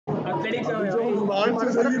Welcome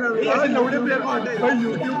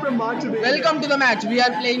to the match. We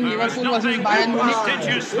are playing Liverpool versus Bayern Munich.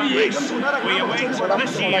 We await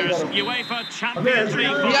this year's UEFA Champions League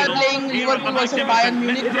final. We are playing Liverpool versus Bayern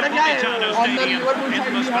Munich. On the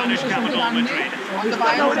Liverpool side, we have Mr. Sanjay Gandhi. On the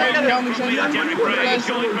Bayern side, we have Mr.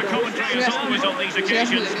 Joined for commentary as always on these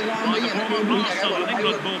occasions by the former Arsenal and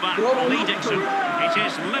England fullback Lee Dixon. It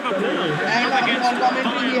is Liverpool And on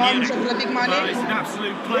commentary, we have Mr. Pratik Mane. It's an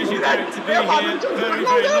absolute pleasure for it to be here. Very,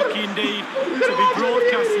 very lucky indeed to be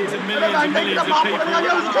broadcasting to millions and millions of people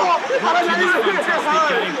watching this fantastic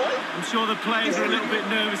game. I'm sure the players are a little bit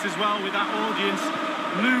nervous as well with that audience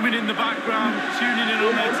looming in the background, tuning in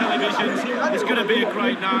on their televisions. It's going to be a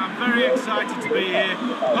great night. I'm very excited to be here.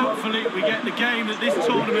 Hopefully we get the game that this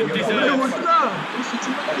tournament deserves.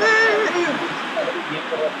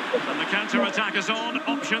 And the counter-attack is on.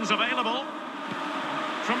 Options available.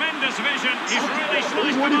 Tremendous vision. He's really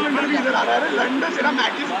sliced them open.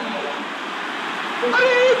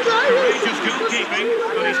 Courageous goalkeeping,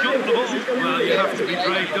 but he's got the ball. Well, you have to be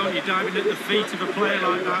brave, don't you? Diving at the feet of a player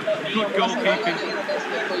like that. Good goalkeeping.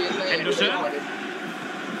 Henderson.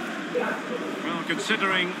 Well,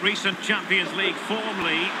 considering recent Champions League form,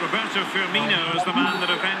 Lee, Roberto Firmino is the man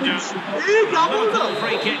that avengers. Liverpool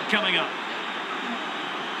free kick coming up.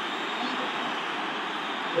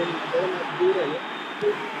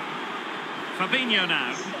 Fabinho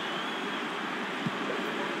now.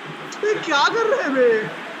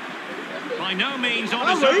 By no means on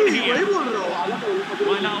his own here.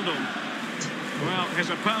 Wijnaldum. Well, his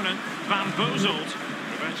opponent bamboozled.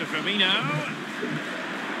 Roberto Firmino.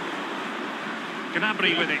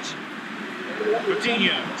 Gnabry with it.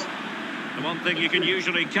 Coutinho. The one thing you can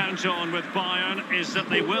usually count on with Bayern is that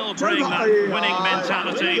they will bring that winning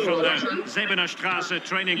mentality from the Zebenerstrasse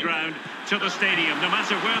training ground to the stadium, no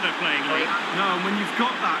matter where they're playing, Lee. No, and when you've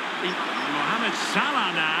got that... Mohamed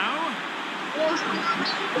Salah now.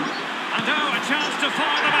 And oh, a chance to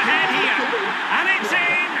fire them ahead here. And it's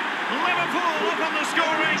in! Liverpool up on the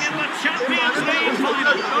scoring in the Champions League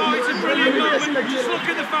final. Oh, it's a brilliant moment. Just look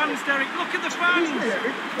at the fans, Derek. Look at the fans.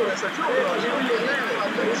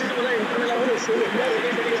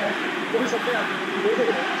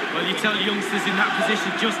 Well, you tell youngsters in that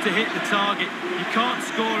position just to hit the target. You can't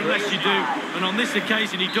score unless you do. And on this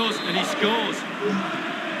occasion, he does, and he scores.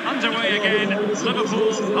 Underway again.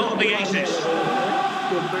 Liverpool hold the aces.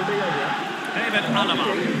 David Alaba.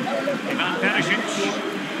 Ivan Perisic.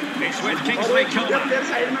 It's with Kingsley Coman.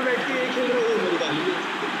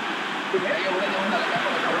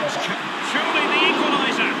 Surely the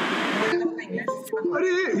equaliser.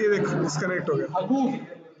 अरे ये देख disconnect हो गया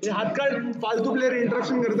ये हाथ का फालतू player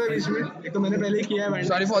interruption करता है बीच में एक तो मैंने पहले ही किया है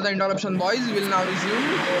Sorry for the interruption, boys. We'll now resume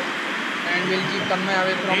and we'll keep Tanmay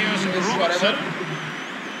away from this forever.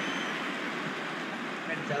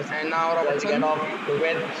 And now Robertson.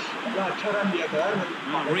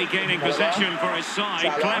 Regaining possession for his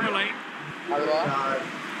side cleverly.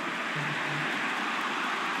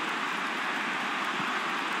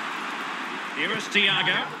 Here is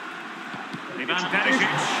Thiago. Ivan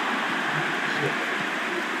Perisic.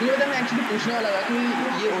 ये तो मैं एक्चुअली पूछने वाला था कि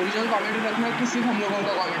ये original commentary रखना है कि सिर्फ हम लोगों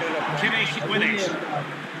का कमेंट्री रखना है Kimmich with it.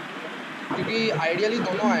 क्योंकि आइडियली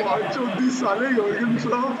दोनों आएगा 34 साले योर्गन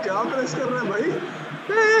क्लॉप क्या प्रेस कर रहा है भाई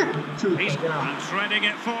He's threading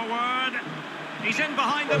it forward. He's in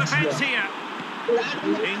behind the defence here.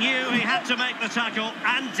 He knew he had to make the tackle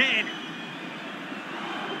and did.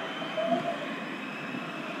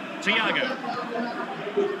 Thiago.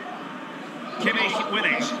 Kimmich with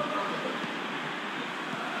it.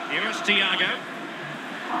 Here is Thiago.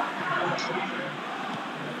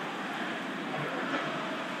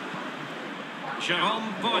 Jerome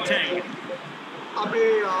Boateng.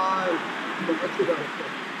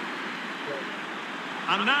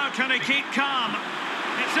 And now can he keep calm?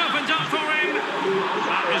 It's opened up for him.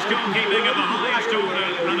 That is goalkeeping of the highest order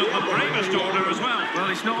and of the bravest order as well. Well,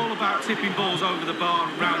 it's not all about tipping balls over the bar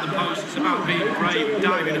and round the post. It's about being brave,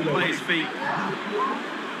 diving and play his feet.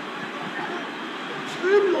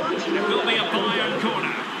 It will be a Bayern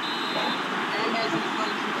corner.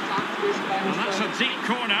 And that's a deep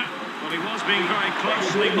corner. Well, he was being very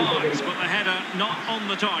closely marked, but the header not on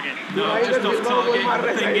the target. No, just off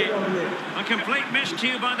target, think it. A complete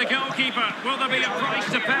miscue by the goalkeeper. Will there be a price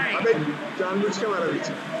to pay?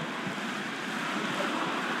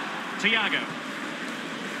 Thiago.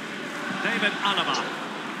 David Alaba.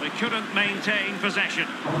 They couldn't maintain possession.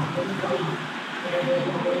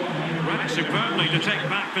 Ran it superbly to take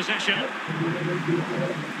back possession.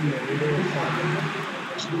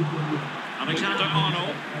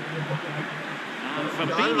 Alexander-Arnold. And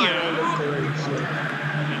Fabinho.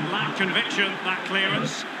 In lack conviction, that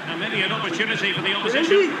clearance, and maybe an opportunity for the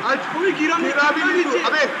opposition. That's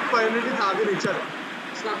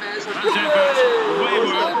effort,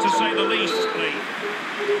 wayward to say the least, Lee.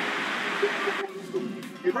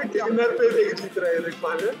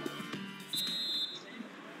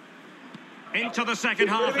 Into the second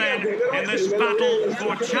half then, in this battle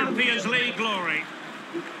for Champions League glory.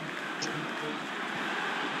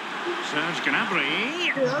 Serge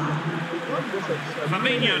Gnabry.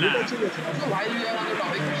 Fabinho now.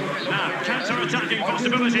 Now, counter-attacking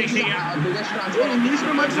possibilities here.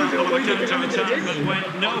 Example of a counter-attack that went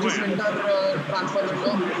nowhere.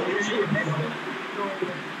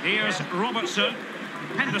 Here's Robertson.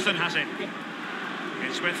 Henderson has it.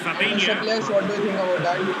 It's with Fabinho.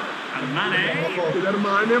 And Mane. And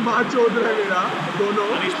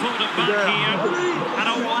he's pulled it back here. And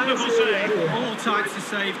a wonderful save. All types of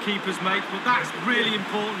save keepers make, but that's really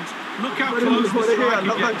important. Look how close the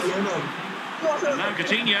striker gets. And now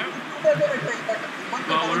Coutinho.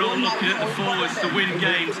 Well, we're all looking at the forwards to win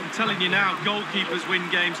games. I'm telling you now, goalkeepers win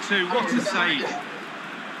games too. What a save.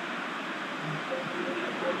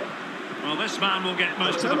 Well, this man will get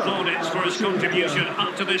most of the plaudits for his contribution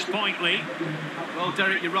up to this point, Lee. Well,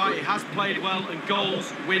 Derek, you're right. He has played well, and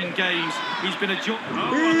goals win games. He's been a... Oh,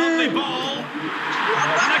 a lovely ball.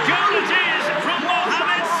 And a goal it is from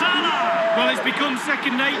Mohamed Salah. Well, it's become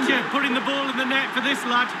second nature, putting the ball in the net for this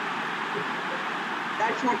lad.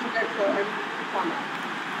 That's what you get for him.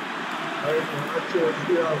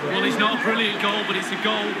 Well, it's not a brilliant goal, but it's a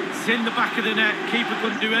goal. It's in the back of the net. Keeper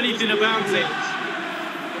couldn't do anything about it.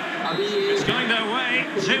 It's going their way.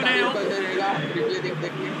 2-0.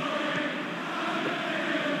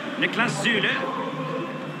 Niklas Süle.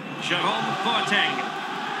 Jerome Boateng.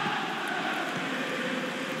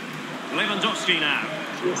 Lewandowski now.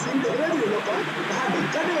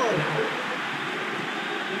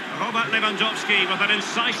 Robert Lewandowski with an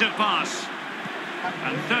incisive pass.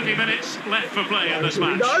 And 30 minutes left for play in this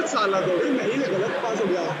match.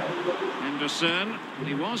 Henderson,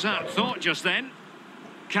 he was at thought just then.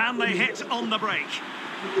 Can they hit on the break?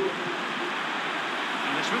 And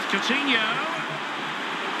it's with Coutinho.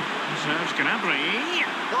 Serge Gnabry.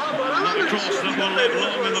 Another cross that will live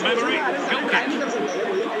long in the memory. Goal kick.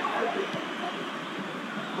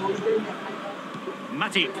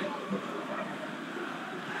 Matip.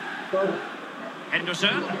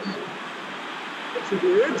 Henderson.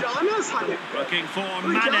 Looking for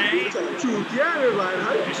Mane.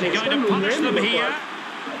 Is he going to punish them here?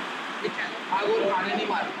 He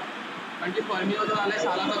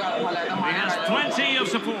has plenty of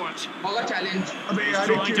support. He's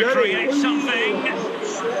trying to create something.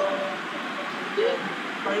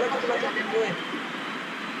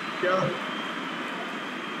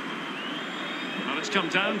 Well, it's come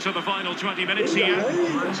down to the final 20 minutes here.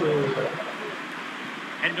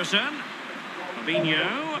 Henderson.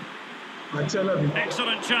 Fabinho.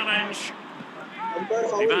 Excellent challenge.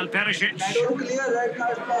 Ivan Perisic.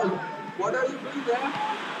 What are you doing there?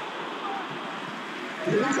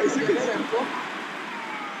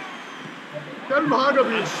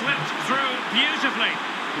 And slipped through beautifully.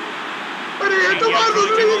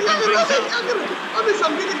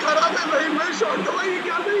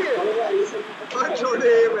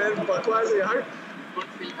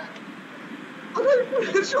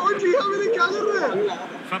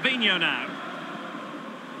 Fabinho now.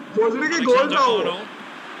 Alexander-Arnold.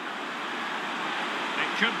 It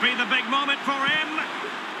could be the big moment for him.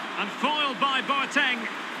 And foiled by Boateng.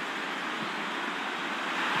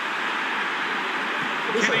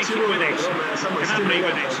 Kimmich with it. Gnabry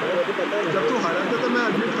with it.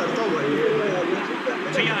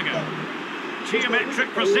 Thiago. Geometric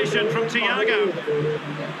precision from Thiago.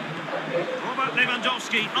 Robert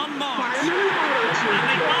Lewandowski unmarked. And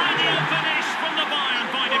the ideal finish from the Bayern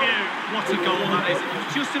point of view. What a goal that is. It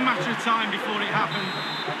was just a matter of time before it happened.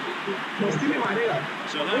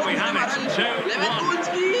 So there we have it. 2-1.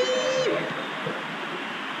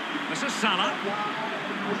 This is Salah.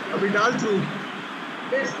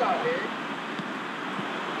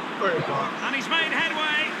 And he's made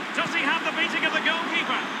headway. Does he have the beating of the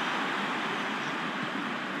goalkeeper?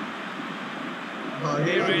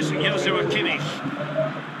 Here is Joshua Kimmich.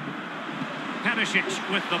 Perisic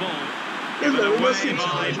with the ball. Given away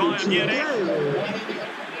by Bayern Munich.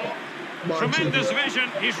 Tremendous vision.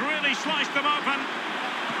 He's really sliced them open.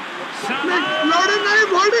 Salah. That is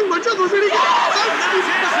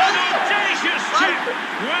an audacious chip.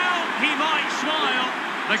 Well, he might smile.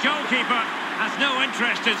 The goalkeeper has no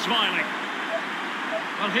interest in smiling.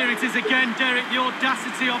 Well, here it is again, Derek. The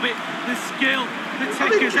audacity of it, the skill, the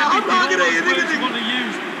technique, everything, all those words you want to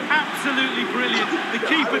use. absolutely brilliant. The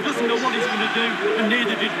keeper doesn't know what he's going to do, and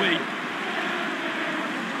neither did we.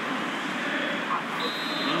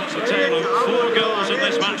 That's a tale of 4 goals in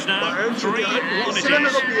this match now. 3-1 it is.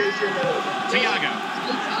 Thiago.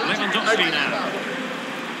 Lewandowski now.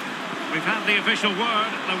 We've had the official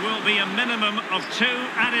word. There will be a minimum of 2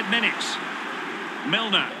 added minutes.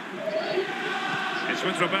 Milner. It's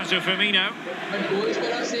with Roberto Firmino.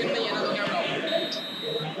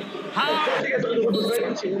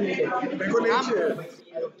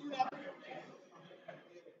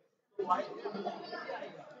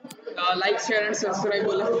 Like, share and subscribe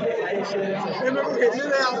बोला.